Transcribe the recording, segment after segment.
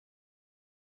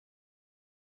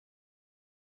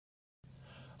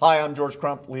Hi, I'm George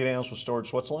Crump, lead analyst with Storage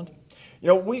Switzerland. You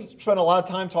know, we spend a lot of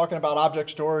time talking about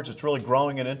object storage. It's really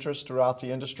growing in interest throughout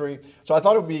the industry. So I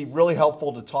thought it would be really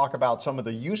helpful to talk about some of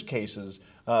the use cases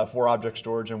for object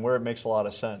storage and where it makes a lot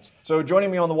of sense. So joining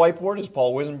me on the whiteboard is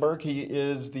Paul Winzenburg. He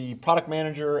is the product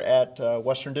manager at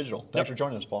Western Digital. Thanks for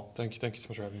joining us, Paul. Thank you so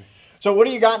much for having me. So what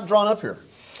do you got drawn up here?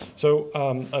 So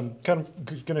I'm kind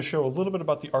of going to show a little bit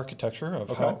about the architecture of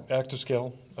how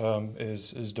ActiveScale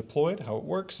is deployed, how it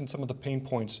works, and some of the pain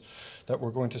points that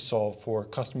we're going to solve for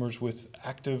customers with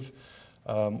active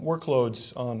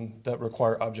workloads that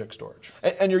require object storage.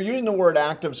 And you're using the word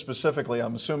active specifically.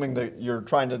 I'm assuming that you're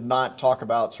trying to not talk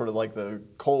about sort of like the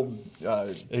cold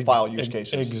file use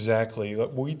cases. Exactly.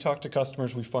 When we talk to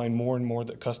customers, we find more and more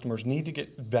that customers need to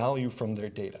get value from their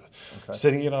data.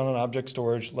 Sitting it on an object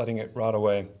storage, letting it rot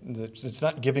away, it's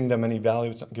not giving them any value,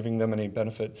 it's not giving them any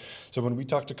benefit. So when we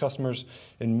talk to customers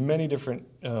in many different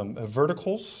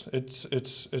verticals,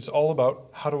 it's all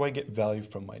about how do I get value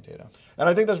from my data. And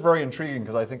I think that's very intriguing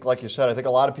because I think, like you said, I think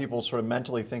a lot of people sort of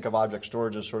mentally think of object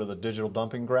storage as sort of the digital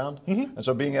dumping ground. And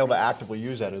so being able to actively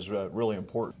use that is really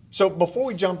important. So before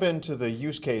we jump into the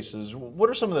use cases, what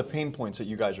are some of the pain points that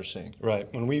you guys are seeing? Right.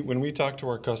 When we talk to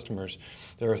our customers,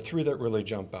 there are three that really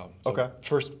jump out. So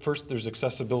first, there's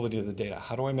accessibility of the data.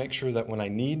 How do I make sure that when I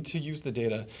need to use the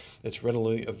data, it's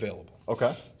readily available?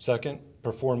 Second,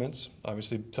 performance.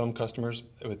 Obviously, some customers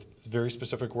with very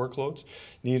specific workloads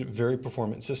need very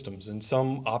performant systems, and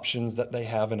some options that they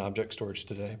have in object storage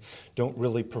today don't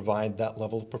really provide that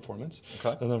level of performance.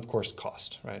 And then, of course,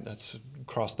 cost. Right. That's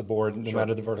across the board, no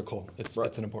matter the vertical. It's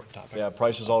an important topic. Yeah,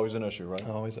 price is always an issue, right?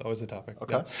 Always a topic.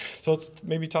 Yeah. So let's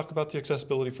maybe talk about the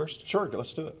accessibility first. Sure,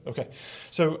 let's do it. Okay.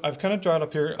 So I've kind of drawn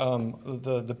up here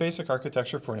the basic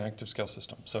architecture for an ActiveScale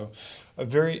system. So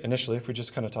very initially, if we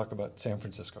just kind of talk about San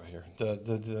Francisco here,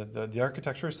 the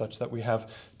architecture is such that we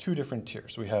have two different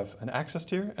tiers. We have an access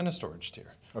tier and a storage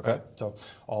tier. Right? So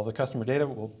all the customer data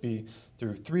will be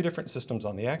through 3 different systems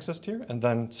on the access tier, and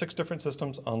then 6 different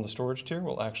systems on the storage tier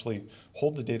will actually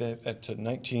hold the data at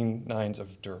 19 nines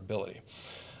of durability.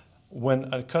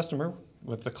 When a customer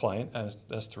with the client as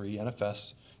S3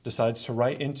 NFS decides to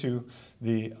write into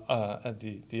the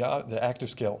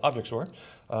ActiveScale object store,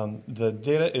 the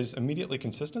data is immediately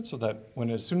consistent so that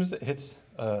as soon as it hits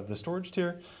the storage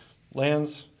tier,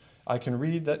 lands, I can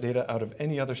read that data out of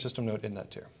any other system node in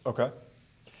that tier.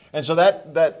 And so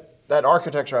that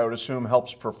architecture, I would assume,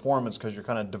 helps performance because you're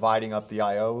kind of dividing up the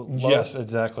I/O load? Yes,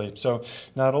 exactly. So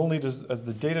not only as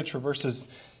the data traverses,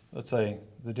 let's say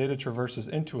the data traverses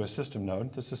into a system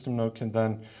node, the system node can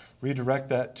then redirect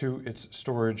that to its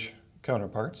storage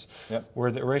counterparts,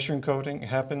 where the erasure encoding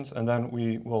happens, and then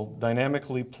we will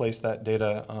dynamically place that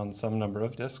data on some number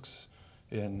of disks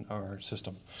in our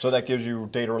system. So that gives you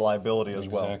data reliability as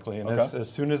well. Exactly, and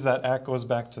as soon as that ACK goes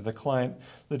back to the client,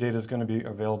 the data is going to be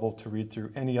available to read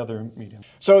through any other medium.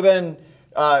 So then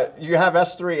you have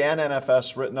S3 and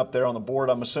NFS written up there on the board.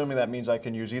 I'm assuming that means I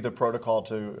can use either protocol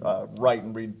to write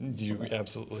and read. You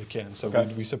absolutely can. So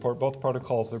we support both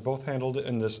protocols. They're both handled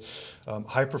in this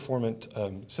high-performant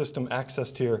system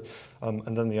access tier,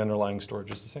 and then the underlying storage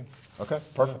is the same.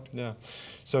 Perfect. Yeah.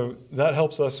 So that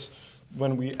helps us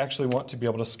when we actually want to be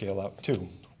able to scale out too.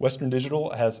 Western Digital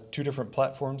has 2 different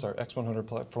platforms, our X100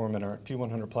 platform and our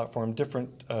P100 platform, different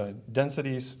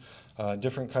densities,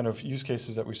 different kind of use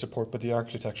cases that we support, but the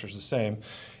architecture is the same.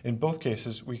 In both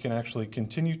cases, we can actually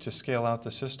continue to scale out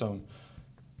the system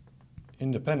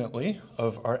independently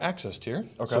of our access tier,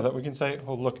 so that we can say,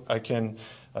 oh, look, I can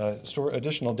store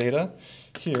additional data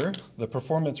here. The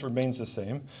performance remains the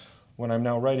same. When I'm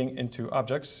now writing into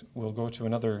objects, we'll go to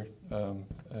another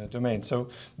domain. So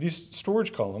these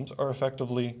storage columns are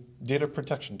effectively data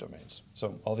protection domains.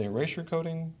 So all the erasure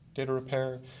coding, data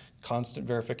repair, constant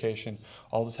verification,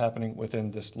 all is happening within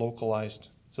this localized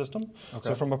system.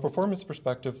 So from a performance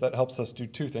perspective, that helps us do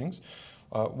 2 things.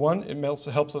 One, it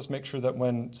helps us make sure that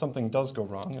when something does go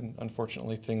wrong, and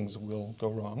unfortunately things will go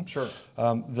wrong,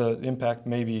 the impact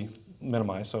may be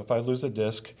minimized. So if I lose a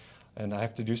disk, and I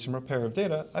have to do some repair of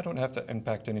data, I don't have to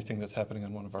impact anything that's happening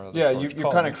on one of our other storage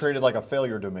you've kind of created like a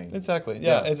failure domain. Exactly,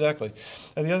 exactly.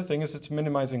 And the other thing is it's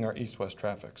minimizing our east-west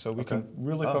traffic. So we can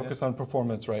really focus on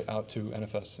performance right out to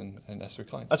NFS and S3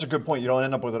 clients. That's a good point. You don't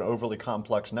end up with an overly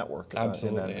complex network.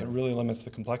 Absolutely. It really limits the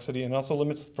complexity and also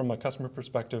limits, from a customer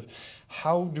perspective,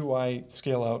 how do I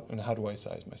scale out and how do I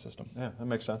size my system? Yeah, that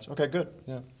makes sense. Okay, good.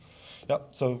 Yeah. Yep.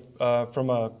 So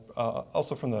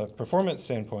also from the performance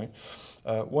standpoint,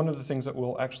 one of the things that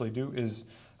we'll actually do is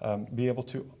be able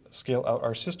to scale out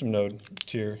our system node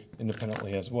tier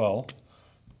independently as well.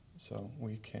 So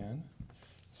we can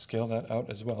scale that out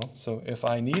as well. So if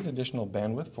I need additional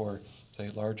bandwidth for, say,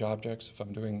 large objects, if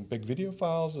I'm doing big video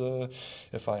files,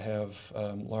 if I have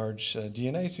large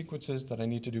DNA sequences that I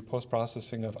need to do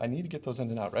post-processing of, I need to get those in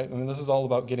and out, right? I mean, this is all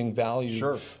about getting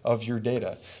value of your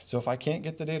data. So if I can't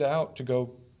get the data out to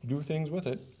go do things with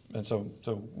it, and so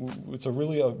it's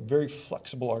really a very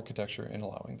flexible architecture in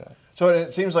allowing that. So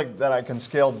it seems like that I can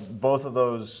scale both of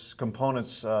those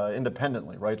components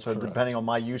independently, right? So Correct. Depending on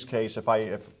my use case,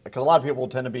 because a lot of people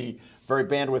tend to be very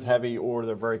bandwidth heavy or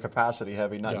they're very capacity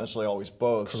heavy, not necessarily always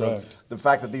both. Correct. So the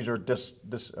fact that these are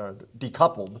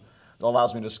decoupled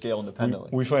allows me to scale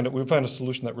independently. We find a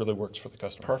solution that really works for the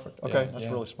customer. Perfect. Okay,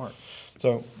 that's really smart.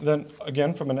 So then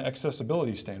again, from an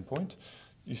accessibility standpoint,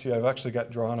 you see I've actually got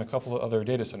drawn a couple of other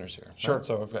data centers here. Sure. Right?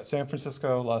 So I've got San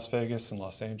Francisco, Las Vegas, and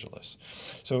Los Angeles.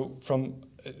 So from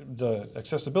the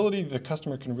accessibility, the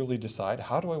customer can really decide,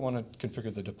 how do I want to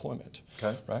configure the deployment?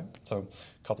 Okay. Right? So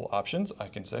a couple options. I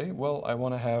can say, well, I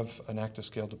want to have an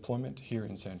ActiveScale deployment here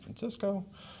in San Francisco,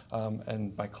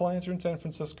 and my clients are in San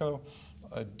Francisco.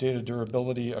 Data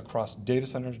durability across data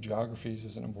center geographies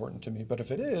isn't important to me, but if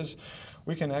it is,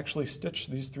 we can actually stitch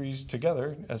these three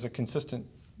together as a consistent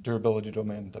durability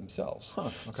domain themselves.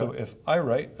 Okay. So if I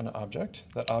write an object,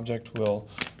 that object will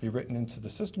be written into the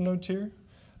system node tier,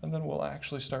 and then we'll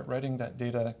actually start writing that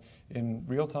data in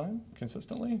real time,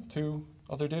 consistently, to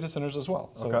other data centers as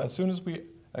well. So as soon as we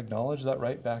acknowledge that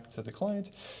write back to the client,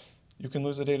 you can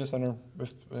lose a data center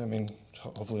with, I mean,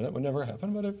 hopefully that would never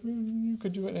happen, but if you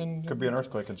could do it in... Could be an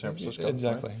earthquake in San Francisco.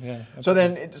 Exactly, right? yeah.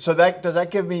 Absolutely. So does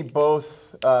that give me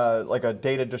both like a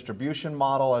data distribution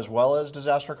model as well as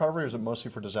disaster recovery, or is it mostly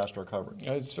for disaster recovery?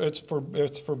 It's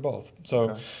for both.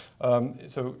 So,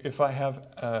 so if I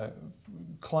have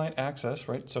client access,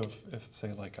 right? So if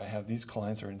say like I have these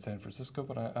clients are in San Francisco,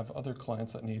 but I have other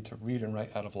clients that need to read and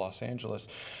write out of Los Angeles,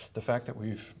 the fact that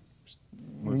we've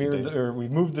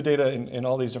we've moved the data in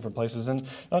all these different places, and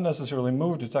not necessarily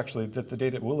moved, it's actually that the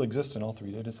data will exist in all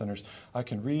three data centers. I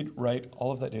can read, write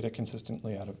all of that data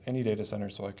consistently out of any data center,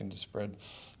 so I can just spread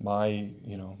my,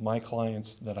 my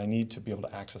clients that I need to be able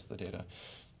to access the data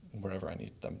wherever I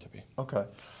need them to be. Okay.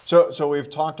 So we've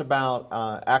talked about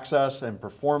access and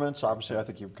performance. Obviously, I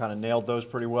think you've kind of nailed those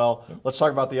pretty well. Yep. Let's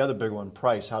talk about the other big one,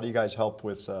 price. How do you guys help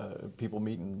with people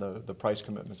meeting the price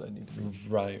commitments they need to be?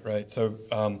 Right. So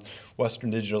Western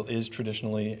Digital is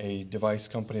traditionally a device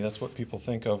company. That's what people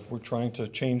think of. We're trying to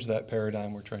change that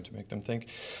paradigm. We're trying to make them think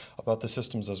about the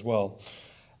systems as well.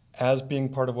 As being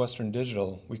part of Western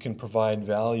Digital, we can provide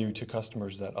value to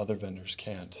customers that other vendors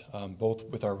can't, both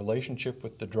with our relationship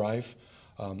with the drive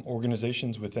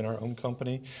organizations within our own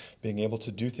company, being able to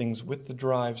do things with the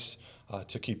drives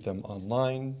to keep them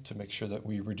online, to make sure that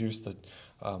we reduce the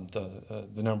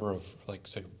number of, like,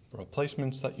 say,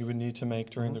 replacements that you would need to make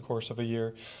during the course of a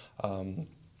year.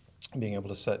 Being able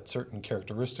to set certain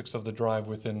characteristics of the drive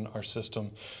within our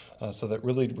system, so that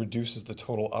really reduces the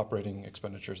total operating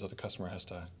expenditures that the customer has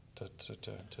to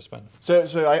spend.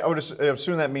 So I would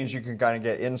assume that means you can kind of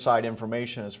get inside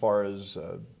information as far as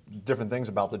different things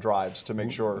about the drives to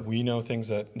make sure. We know things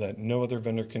that no other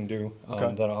vendor can do,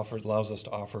 that allows us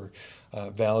to offer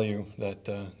value that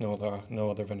no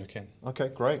other vendor can. Okay,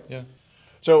 great. Yeah.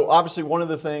 So obviously one of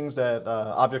the things that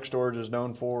object storage is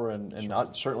known for, and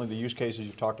certainly the use cases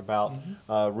you've talked about,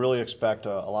 really expect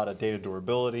a lot of data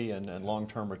durability and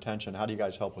long-term retention. How do you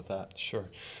guys help with that? Sure.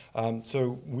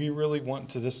 So we really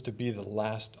want this to be the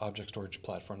last object storage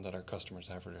platform that our customers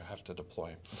have to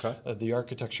deploy. Okay. The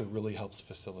architecture really helps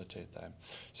facilitate that.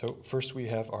 So first we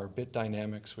have our bit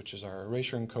dynamics, which is our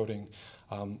erasure encoding.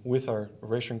 With our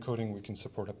erasure encoding, we can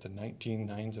support up to 19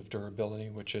 nines of durability,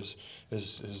 which is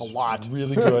a lot.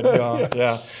 Really good.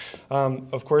 Yeah.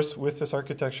 Of course, with this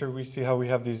architecture, we see how we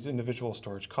have these individual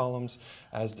storage columns.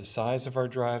 As the size of our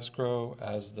drives grow,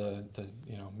 as the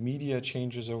media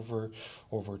changes over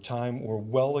time, we're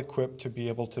well equipped to be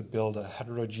able to build a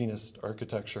heterogeneous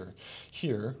architecture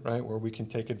here, right, where we can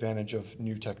take advantage of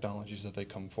new technologies that they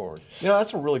come forward.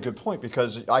 That's a really good point,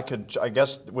 because I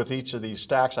guess with each of these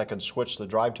stacks, I can switch the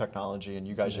drive technology, and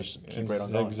you guys just keep right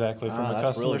on going. Exactly. From a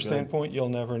customer standpoint, you'll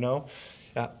never know.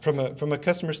 From a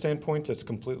customer standpoint, it's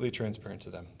completely transparent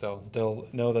to them. They'll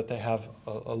know that they have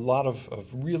a lot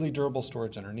of really durable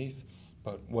storage underneath,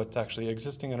 but what's actually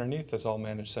existing underneath is all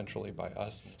managed centrally by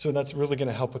us. So that's really going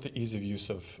to help with the ease of use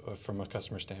from a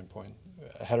customer standpoint.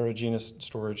 Heterogeneous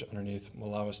storage underneath will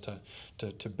allow us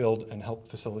to build and help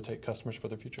facilitate customers for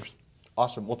their futures.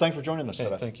 Awesome. Well, thanks for joining us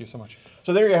today. Thank you so much.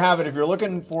 So there you have it. If you're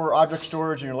looking for object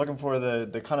storage and you're looking for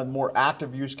the kind of more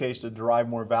active use case to derive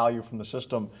more value from the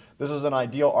system, this is an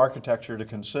ideal architecture to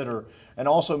consider and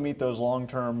also meet those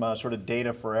long-term sort of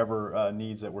data forever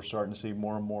needs that we're starting to see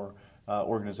more and more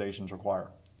organizations require.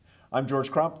 I'm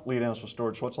George Crump, lead analyst with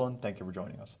Storage Switzerland. Thank you for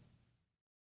joining us.